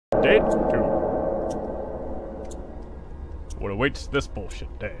date to what awaits this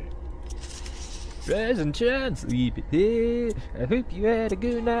bullshit day. Rise and shine, sleepyhead. I hope you had a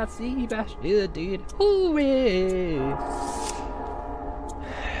good night's sleep. I sure did. Hooray!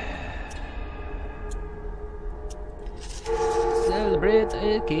 Celebrate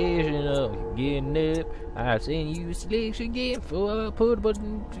the occasion of you getting up. I send you a selection again for portable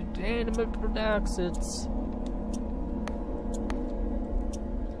animal productions.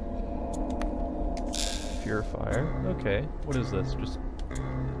 Purifier. Okay. What is this? Just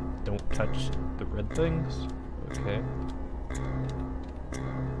don't touch the red things? Okay.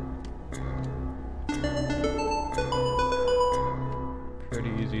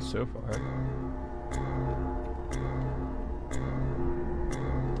 Pretty easy so far.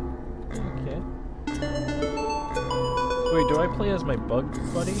 Okay. Wait, do I play as my bug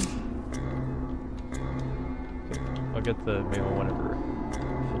buddy? Okay, I'll get the mail whenever I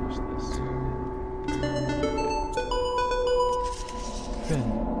finish this.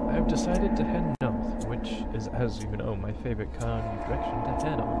 I've decided to head north, which is, as you know, my favorite kind of direction to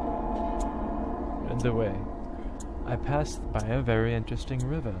head on. And the way, I passed by a very interesting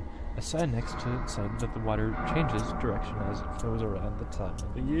river. A sign next to it said that the water changes direction as it flows around the time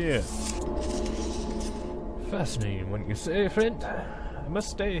of the year. Fascinating when you say, friend. I must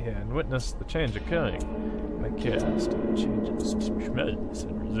stay here and witness the change occurring. My curiosity changes smells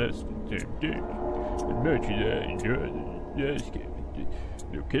and resistance to dig. And merchandise enjoy the landscape.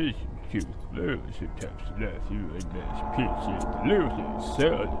 Location choose low, sometimes laugh you and nice pierce the low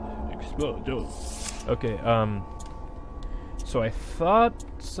sound explode. Okay, so I thought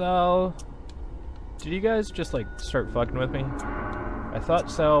Sal. Did you guys just like start fucking with me? I thought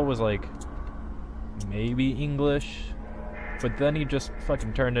Sal was like maybe English, but then he just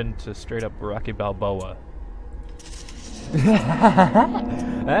fucking turned into straight up Rocky Balboa.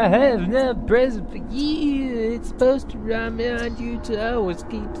 I have no present for you. It's supposed to remind you to always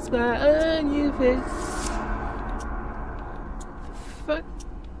keep a smile on your face. The fuck?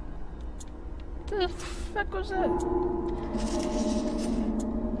 The fuck was that?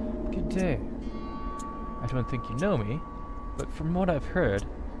 Good day. I don't think you know me, but from what I've heard,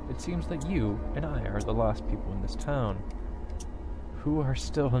 it seems that you and I are the last people in this town who are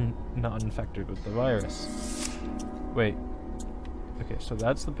still not infected with the virus. Wait. Okay, so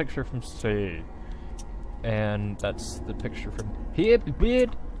that's the picture from Say. And that's the picture from Happy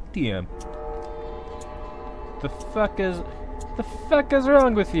Birthday. The fuck is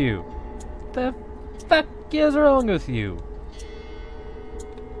wrong with you? The fuck is wrong with you?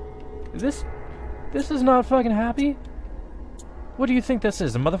 This is not fucking happy? What do you think this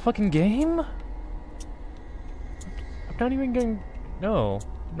is, a motherfucking game? I'm not even going. No,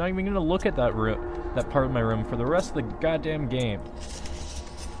 I'm not even gonna look at that part of my room for the rest of the goddamn game.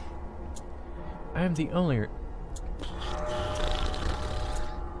 I'm the owner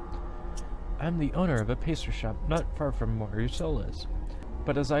of a pastry shop not far from where your soul is.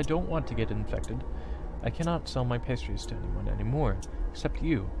 But as I don't want to get infected, I cannot sell my pastries to anyone anymore, except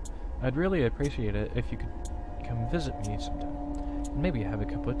you. I'd really appreciate it if you could come visit me sometime, and maybe have a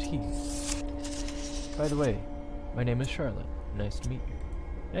cup of tea. By the way, my name is Charlotte. Nice to meet you.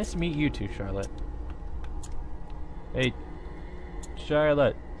 Nice to meet you too, Charlotte. Hey,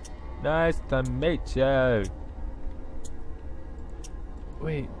 Charlotte. Nice to meet you.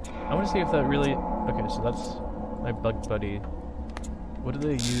 Wait, I want to see if that really... Okay, so that's my bug buddy. What do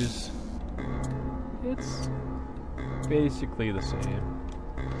they use? It's basically the same.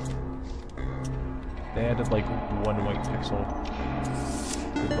 They added like one white pixel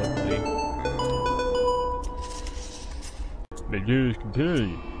to bug buddy. My nose can tell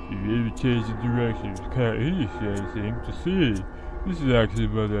you, if you ever change the direction, it's kind of interesting to see. This is actually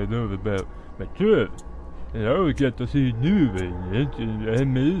what I know about my trip. And I always get to see new variants and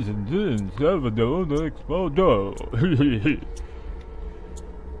amazing things. Salvador the Exploder.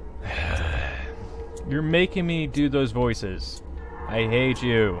 You're making me do those voices. I hate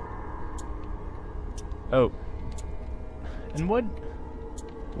you. Oh. And what?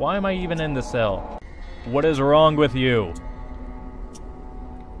 Why am I even in the cell? What is wrong with you?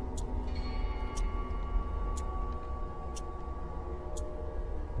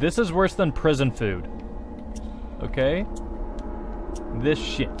 This is worse than prison food. Okay? This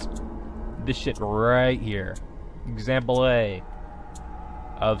shit. This shit right here. Example A.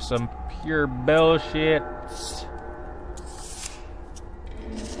 Of some pure bullshit.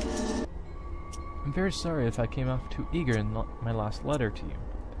 I'm very sorry if I came off too eager in my last letter to you.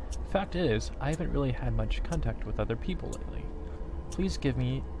 Fact is, I haven't really had much contact with other people lately. Please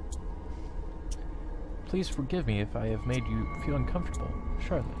Please forgive me if I have made you feel uncomfortable,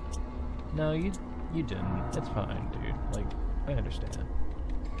 Charlotte. No, you didn't. It's fine, dude. Like, I understand.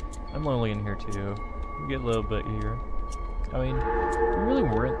 I'm lonely in here too. You get a little bit eager. I mean, you really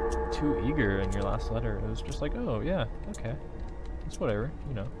weren't too eager in your last letter. It was just like, oh yeah, okay. It's whatever,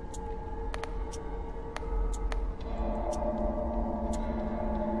 you know.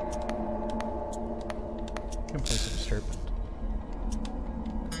 I can play some Serpent.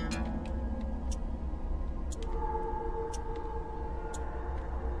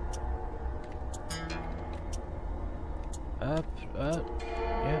 Up,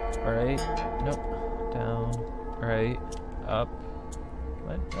 yep, alright, nope, down, alright, up,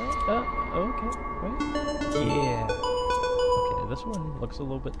 what, okay, wait, yeah, okay, this one looks a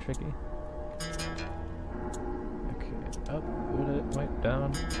little bit tricky, okay, up, wait,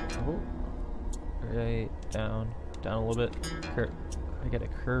 down, oh, right, down a little bit, I get a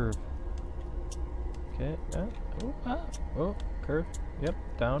curve, okay, oh, curve, yep,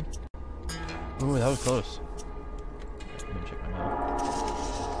 down, ooh, that was close. Let me check my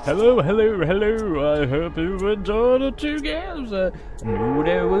mouth. Hello, I hope you enjoyed the 2 games. I knew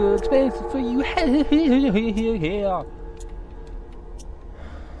they were expensive for you.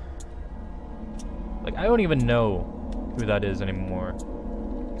 Like, I don't even know who that is anymore.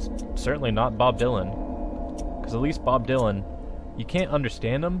 It's certainly not Bob Dylan. Because at least Bob Dylan, you can't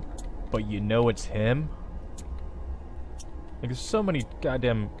understand him, but you know it's him. Like, there's so many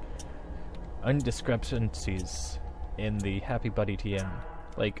goddamn indiscrepancies in the Happy Buddy TM.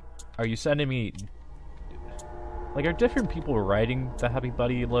 Like, are you sending me... Like, are different people writing the Happy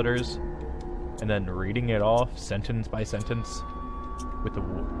Buddy letters and then reading it off sentence by sentence with the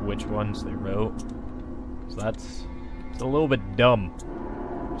which ones they wrote? So it's a little bit dumb.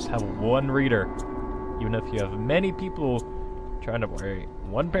 Just have one reader, even if you have many people trying to write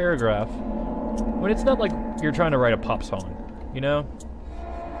one paragraph, when it's not like you're trying to write a pop song, you know?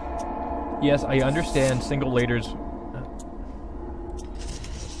 Yes, I understand single letters.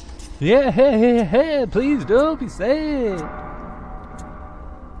 Yeah, hey, please don't be sad.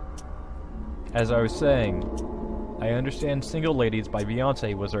 As I was saying, I understand Single Ladies by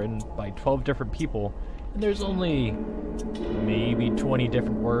Beyonce was written by 12 different people, and there's only maybe 20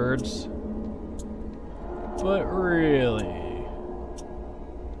 different words. But really,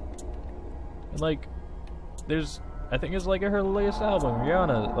 and like, I think it's like her latest album,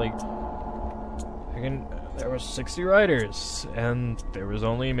 Rihanna, like, there was 60 writers, and there was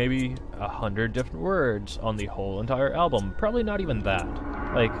only maybe 100 different words on the whole entire album. Probably not even that.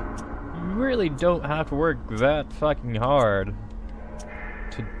 Like, you really don't have to work that fucking hard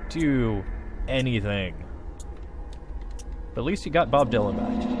to do anything. But at least you got Bob Dylan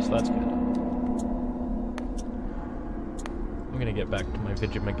back, so that's good. I'm gonna get back to my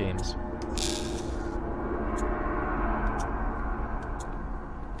Vigima games.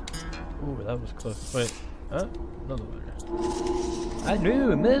 Ooh, that was close. Wait. Another letter. I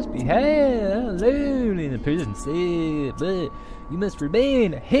knew it must be hard alone in the prison cell, but you must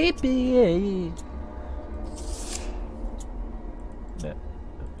remain happy. Yeah.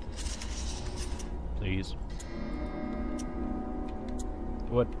 Please.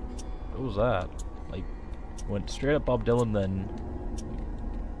 What was that? Like, went straight up Bob Dylan, then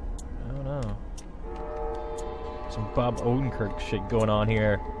I don't know. Some Bob Odenkirk shit going on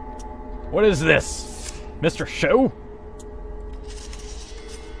here. What is this? Mr. Show?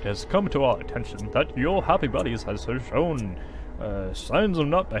 It has come to our attention that your Happy Buddies has shown signs of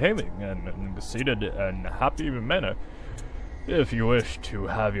not behaving in a conceited and happy manner. If you wish to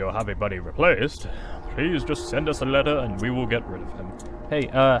have your Happy Buddy replaced, please just send us a letter and we will get rid of him. Hey,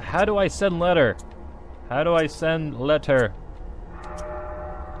 how do I send letter? How do I send letter?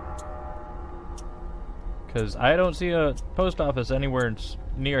 Because I don't see a post office anywhere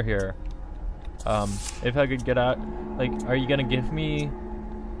near here. If I could get out, like, are you gonna give me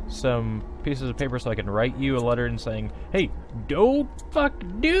some pieces of paper so I can write you a letter and saying, hey, don't fuck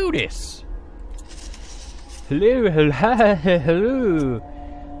do this? Hello.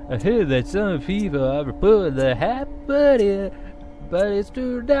 I heard that some people are reporting the Happy Buddy, but it's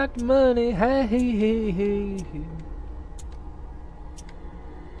too dark money. Hey.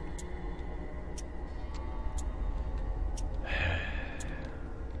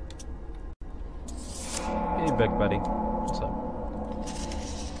 Hey, big buddy. What's up?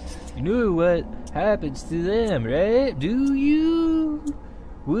 You know what happens to them, right? Do you?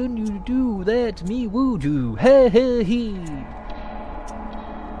 Wouldn't you do that to me, would you? Hey.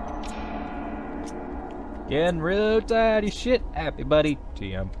 Getting real tired of shit, Happy Buddy.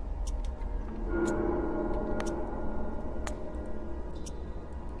 TM.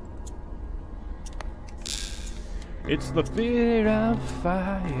 It's the fear of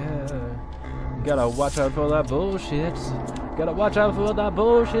fire. Gotta watch out for that bullshit. Gotta watch out for that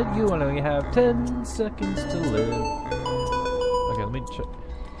bullshit. You only have 10 seconds to live. Okay, let me check.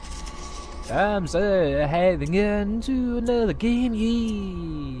 I'm so having into another game,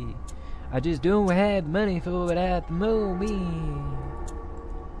 yeah. I just don't have money for it at the moment.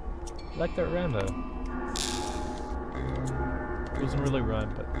 Like that rhyme though. It doesn't really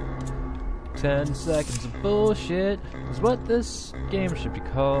rhyme, but 10 seconds of bullshit is what this game should be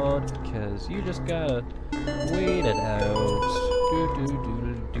called, because you just gotta wait it out.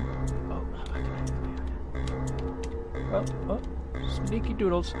 Oh, sneaky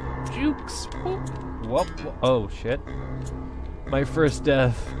doodles. Jukes. Whoop. Oh, shit. My first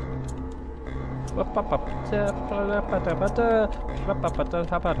death. Okay, let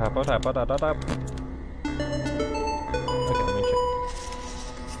me check.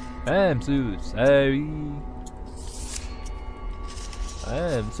 I'm so sorry.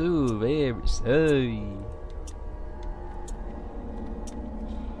 I'm so very sorry.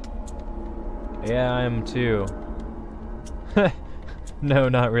 Yeah, I am too. No,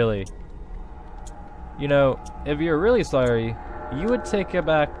 not really. You know, if you're really sorry, you would take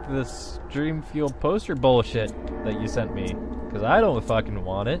back this Dream Fuel poster bullshit that you sent me. Because I don't fucking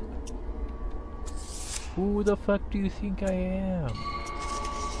want it. Who the fuck do you think I am?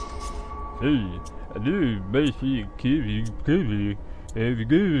 Hey, I do basically Kevin. If you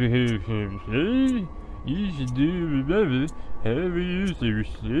go here from say, you should do remember how we used to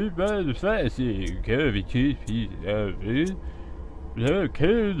receive by the facet coffee cheese piece of it. Now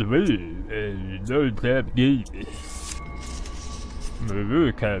carry the way and no tap game. My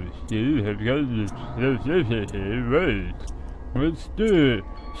real kind of still have got the right. But still,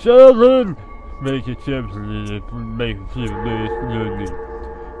 Sheldon! Make it something to make it feel less lonely.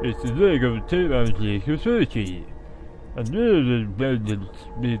 It's the leg of the tape on the society. I know the abundance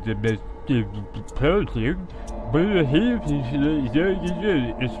is the best project, but the heap is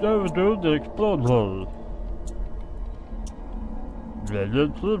it's not going to explode.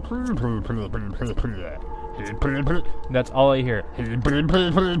 That's all I hear.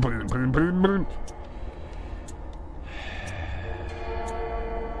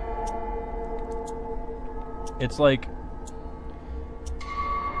 It's like...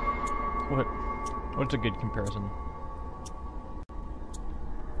 What's a good comparison?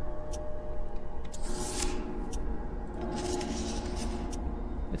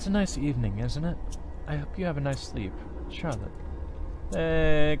 It's a nice evening, isn't it? I hope you have a nice sleep. Charlotte.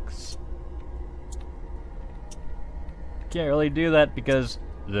 Thanks. Can't really do that because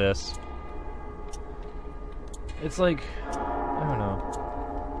this. It's like, I don't know.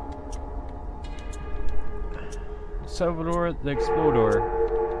 Salvador the Exploder,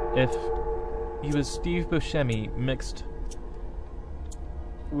 if he was Steve Buscemi mixed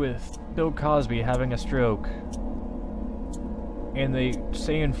with Bill Cosby having a stroke, and they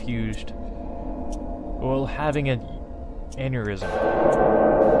say infused, while having an aneurysm,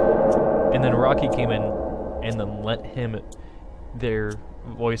 and then Rocky came in and then lent him their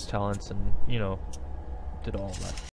voice talents and, you know, did all that.